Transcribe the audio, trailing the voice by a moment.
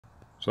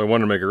So I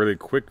wanted to make a really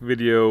quick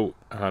video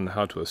on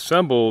how to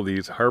assemble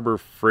these Harbor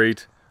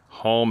Freight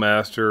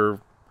Haulmaster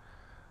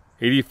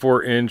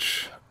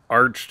 84-inch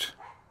arched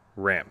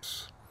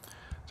ramps.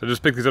 So I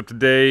just picked these up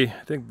today.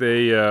 I think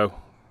they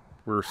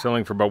were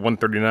selling for about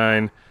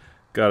 $139.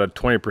 Got a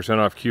 20%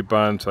 off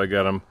coupon, so I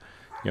got them,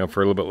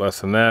 for a little bit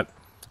less than that.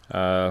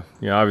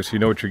 Obviously you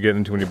know what you're getting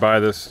into when you buy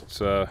this.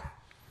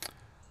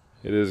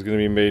 It is going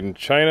to be made in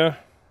China,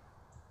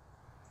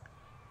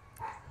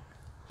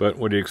 but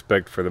what do you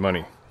expect for the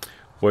money?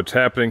 What's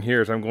happening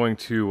here is I'm going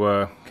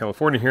to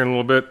California here in a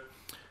little bit,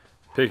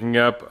 picking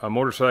up a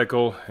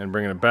motorcycle and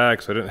bringing it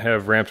back, so I didn't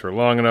have ramps that are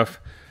long enough.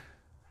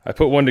 I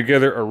put one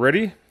together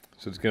already,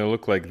 so it's going to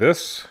look like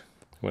this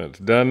when it's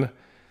done.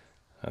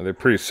 They're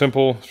pretty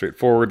simple,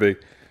 straightforward. They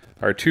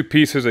are two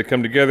pieces that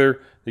come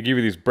together. They give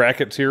you these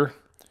brackets here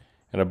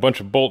and a bunch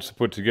of bolts to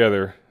put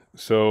together.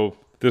 So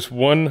this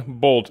one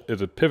bolt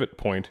is a pivot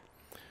point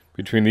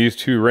between these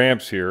two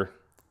ramps here,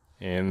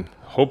 and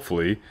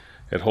hopefully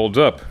it holds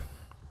up.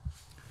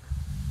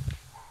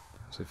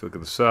 So if you look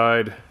at the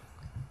side,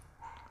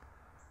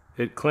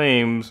 it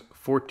claims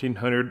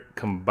 1,400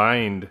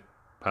 combined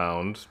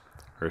pounds,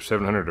 or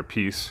 700 a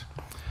piece.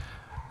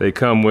 They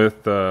come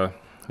with this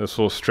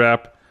little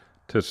strap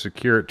to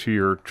secure it to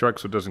your truck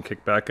so it doesn't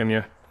kick back on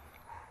you.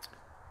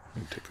 Let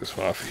me take this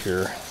one off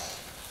here.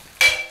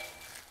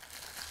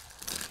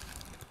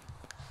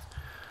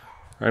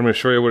 I'm going to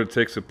show you what it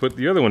takes to put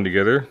the other one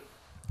together.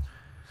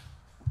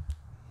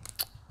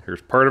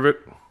 Here's part of it.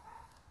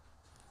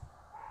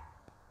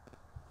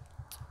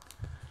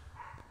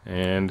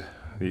 And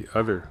the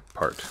other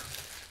part.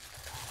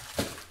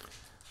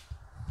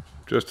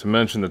 Just to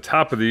mention, the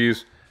top of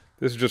these,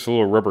 this is just a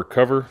little rubber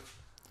cover.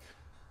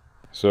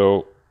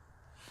 So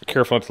be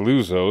careful not to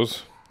lose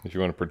those if you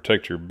want to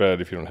protect your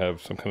bed, if you don't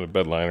have some kind of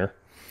bed liner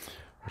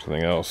or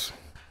something else.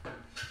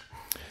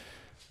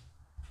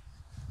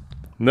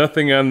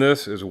 Nothing on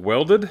this is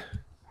welded.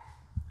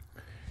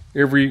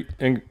 Every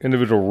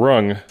individual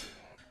rung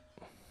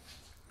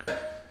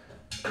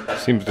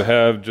seems to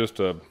have just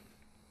a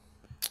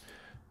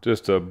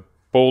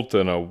bolt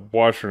and a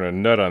washer and a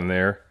nut on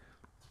there.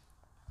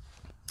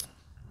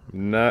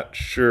 I'm not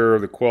sure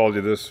of the quality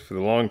of this for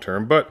the long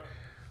term, but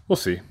we'll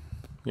see.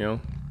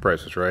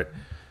 Price is right.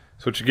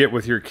 So what you get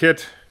with your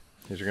kit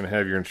is you're going to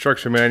have your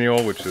instruction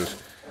manual, which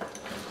is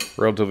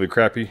relatively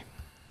crappy.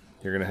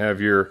 You're going to have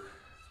your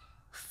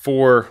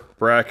 4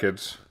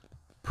 brackets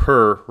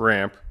per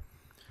ramp.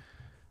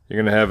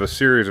 You're going to have a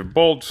series of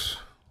bolts,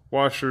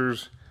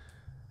 washers,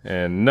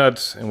 and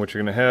nuts. And what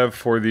you're going to have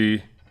for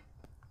the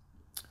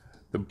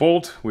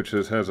bolt, which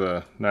has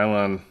a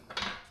nylon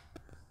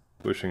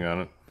bushing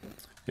on it,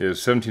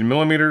 is 17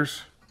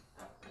 millimeters.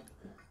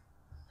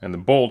 And the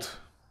bolt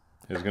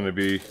is going to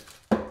be,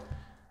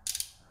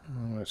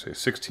 let's say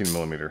 16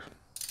 millimeter.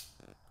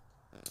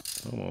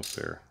 Almost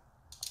there.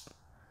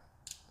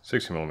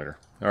 16 millimeter.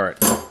 All right.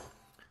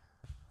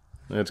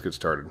 Let's get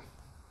started.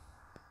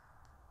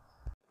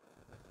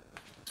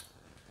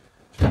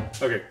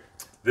 Okay,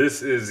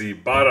 this is the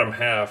bottom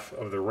half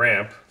of the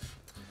ramp.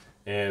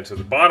 And so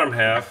the bottom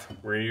half,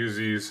 we're going to use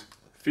these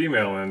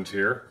female ends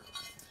here.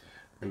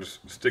 And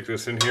just stick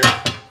this in here.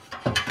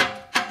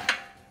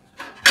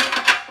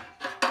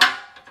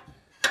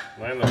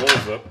 Line the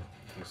holes up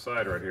on the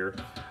side right here.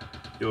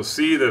 You'll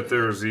see that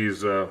there's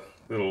these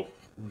little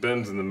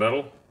bends in the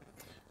metal,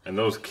 and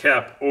those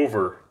cap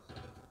over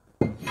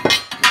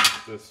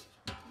this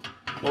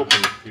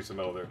open piece of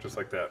metal there, just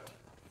like that.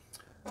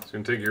 So you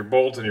can take your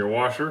bolt and your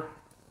washer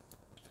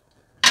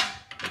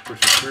and push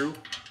it through.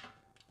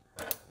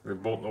 The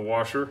bolt and the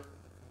washer,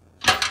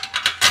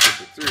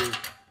 push it through.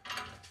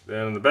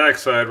 Then on the back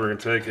side, we're going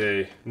to take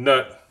a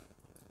nut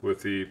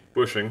with the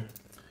bushing,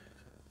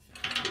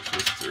 push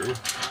this through.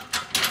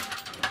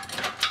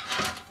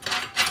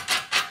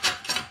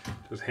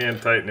 Just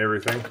hand tighten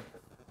everything.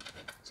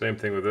 Same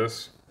thing with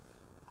this.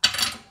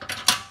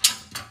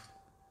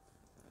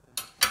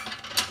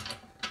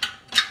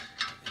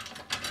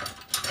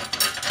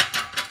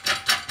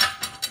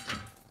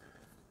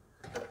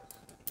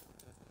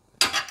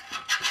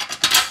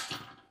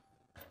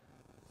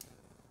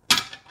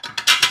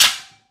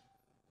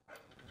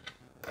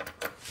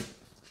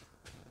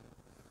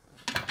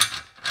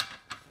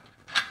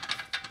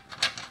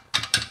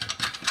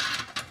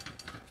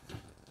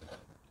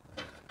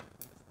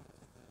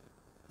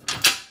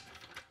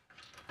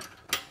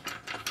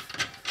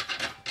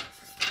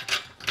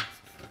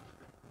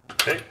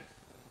 Okay,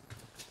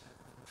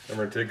 then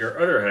we're going to take our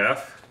other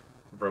half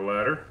of our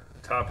ladder,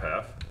 top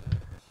half,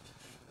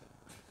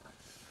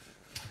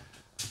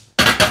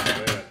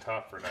 lay it on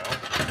top for now.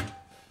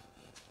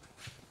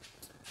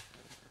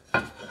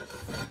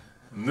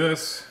 And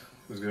this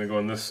is going to go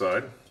on this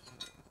side.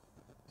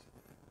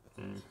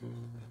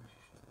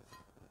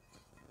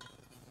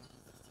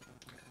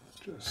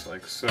 Just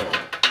like so.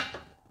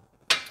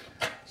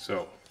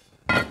 So,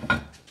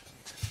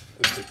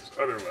 let's take this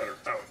other ladder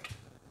out.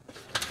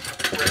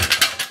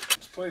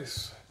 Its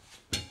place.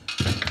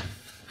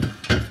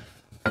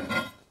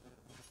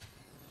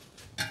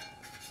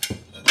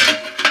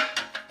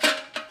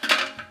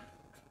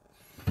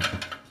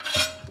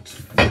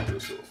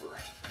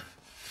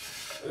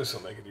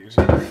 This will make it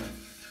easier.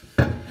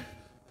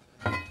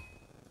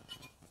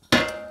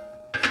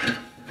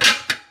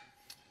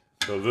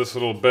 So this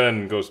little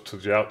bend goes to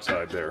the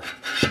outside there.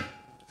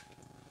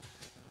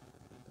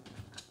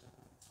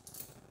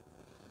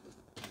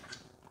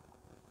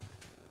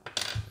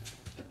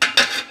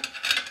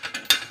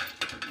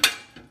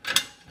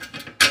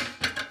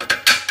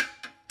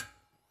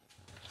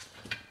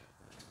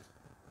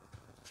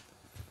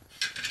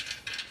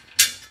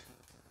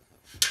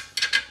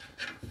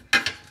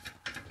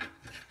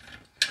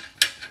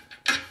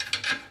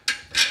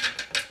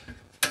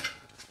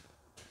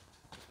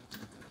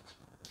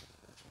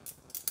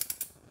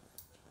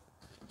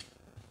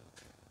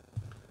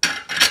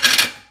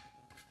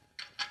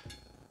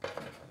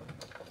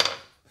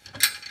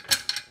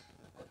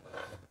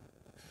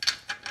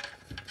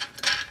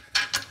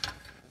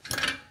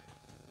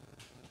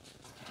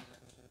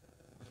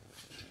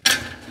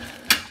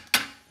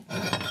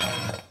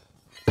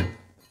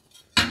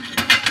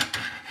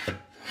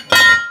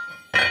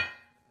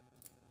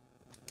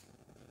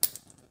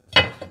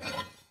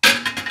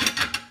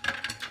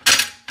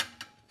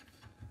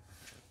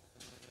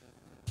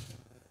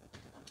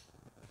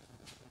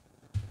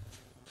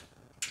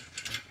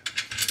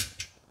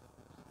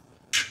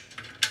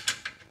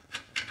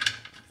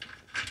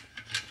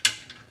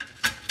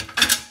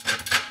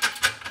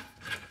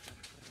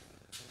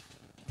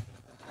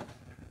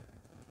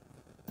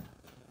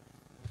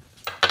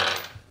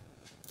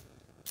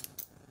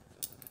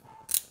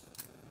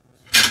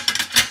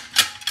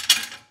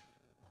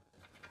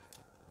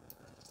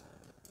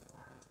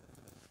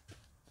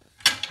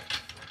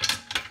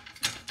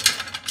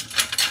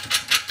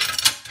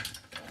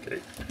 Okay.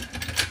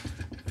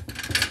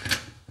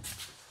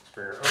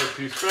 Bring our other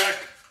piece back.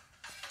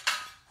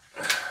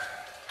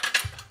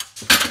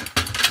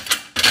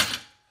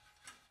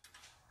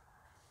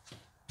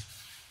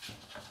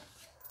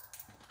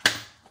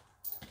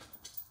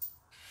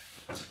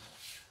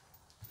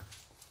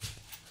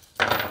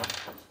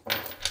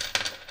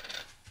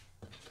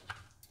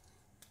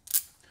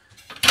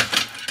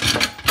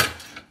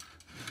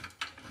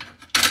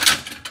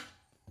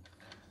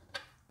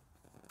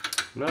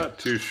 Not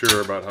too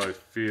sure about how I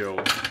feel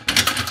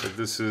if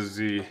this is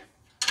the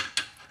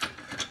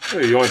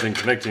only thing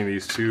connecting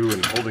these two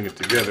and holding it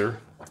together.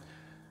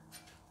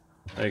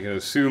 I can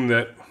assume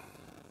that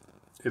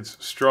it's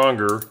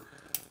stronger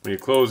when you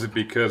close it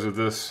because of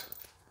this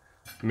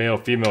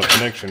male-female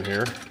connection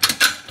here.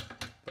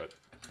 But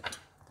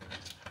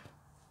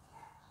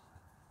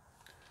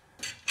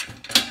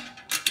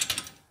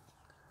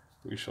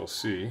we shall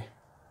see.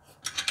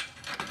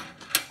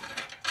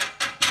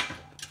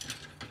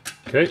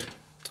 Okay.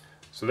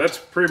 So that's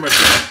pretty much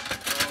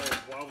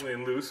all wobbly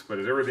and loose, but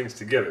everything's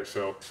together.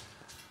 So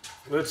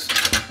let's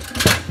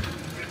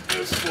get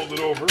this folded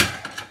over.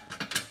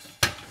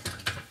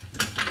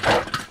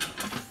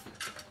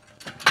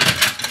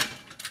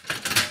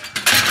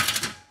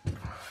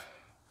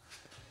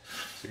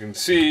 So you can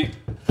see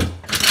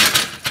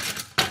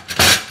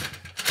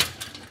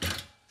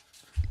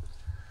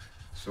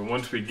so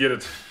once we get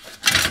it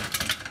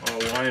all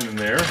lined in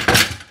there,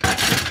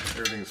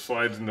 everything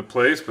slides into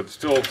place, but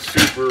still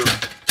super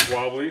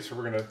wobbly, so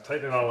we're going to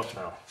tighten it all up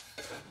now.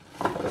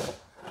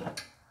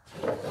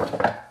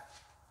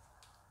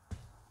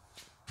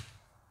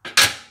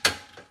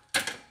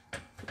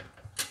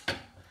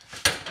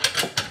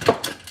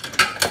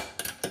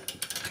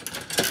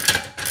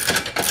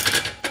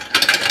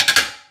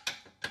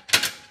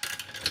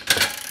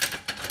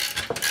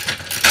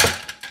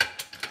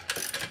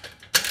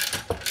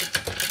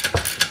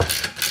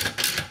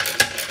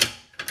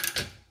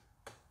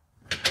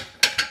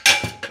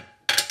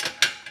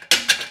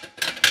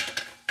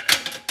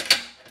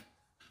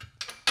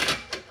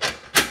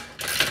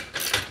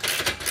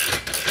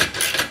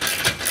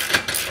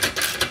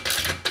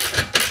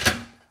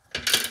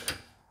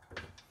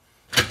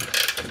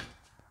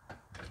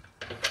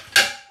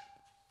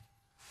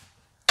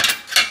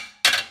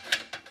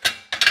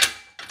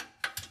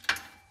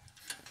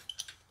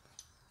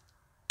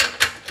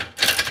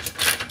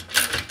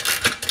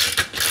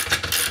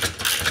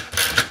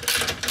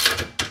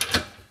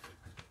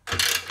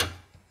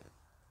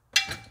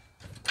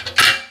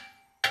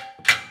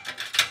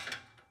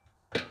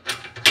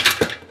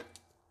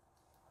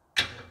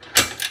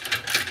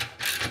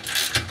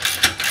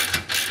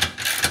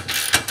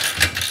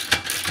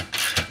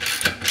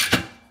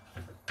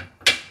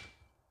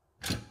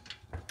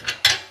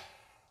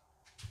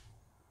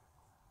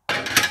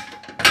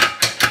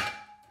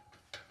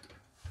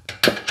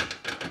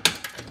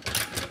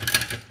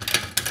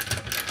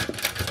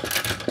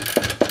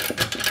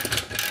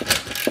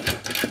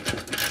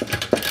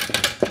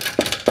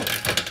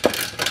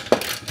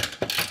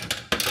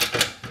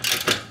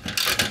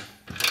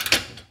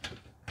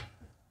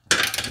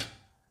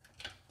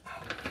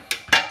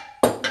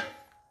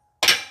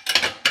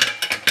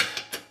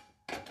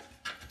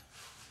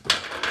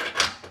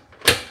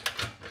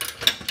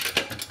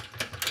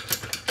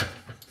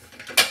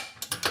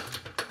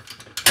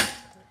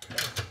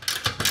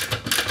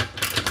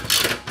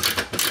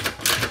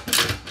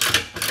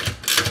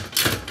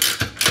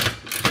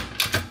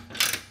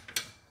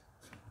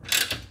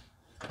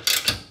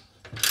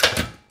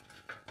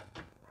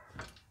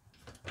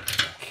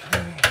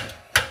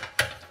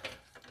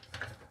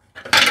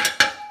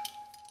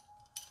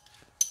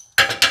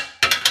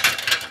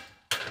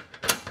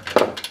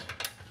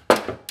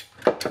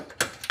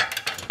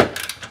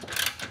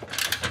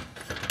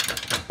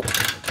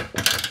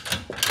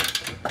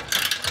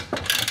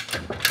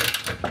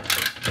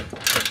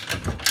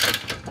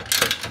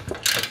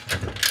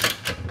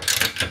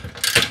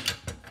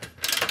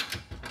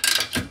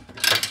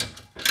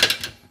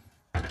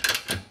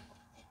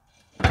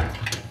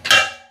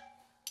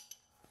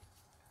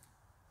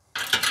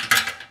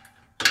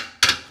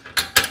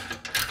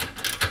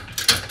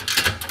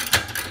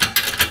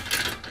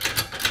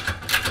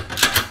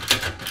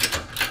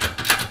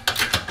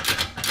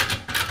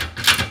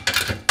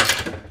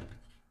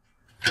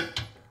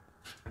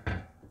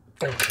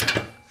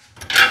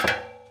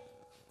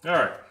 All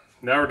right,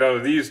 now we're down to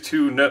these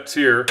two nuts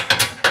here.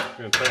 I'm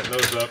gonna tighten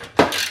those up.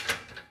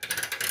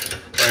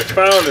 What I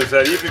found is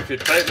that even if you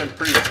tighten them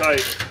pretty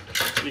tight,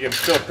 you can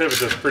still pivot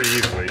this pretty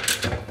easily.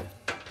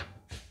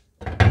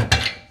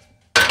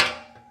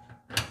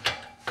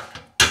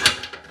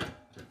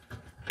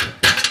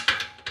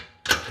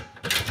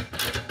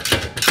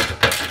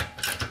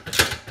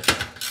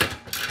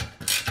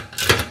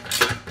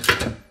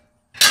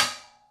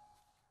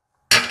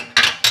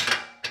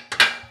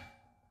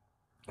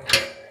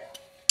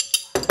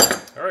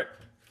 All right,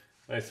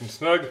 nice and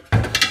snug.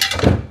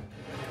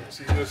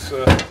 See this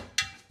still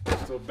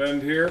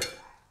bend here.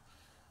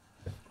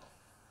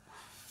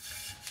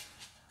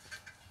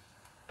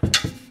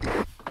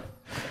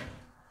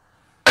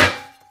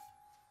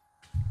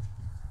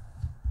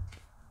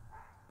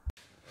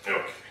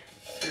 Okay,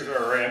 here's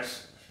our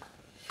ramps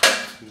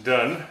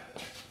done.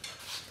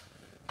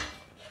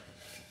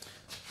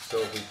 So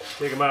if we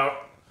take them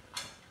out,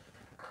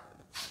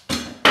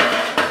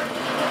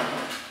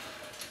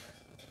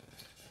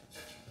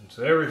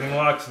 so everything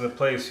locks into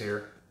place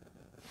here.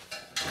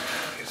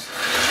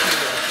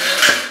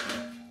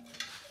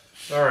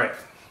 All right.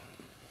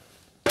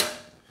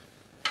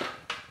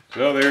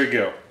 So there you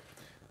go.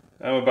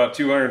 I'm about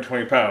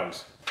 220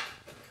 pounds.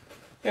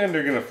 And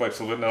they're gonna flex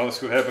a little bit. Now let's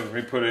see what happens when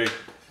we put a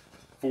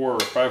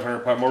 400 or 500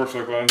 pound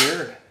motorcycle on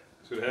here.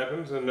 See what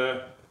happens. And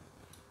other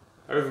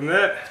than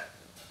that,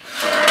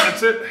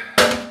 that's it.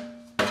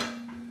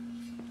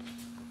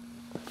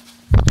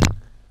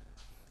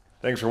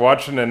 Thanks for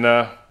watching, and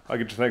I'll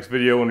get you the next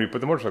video when we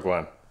put the motorcycle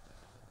on.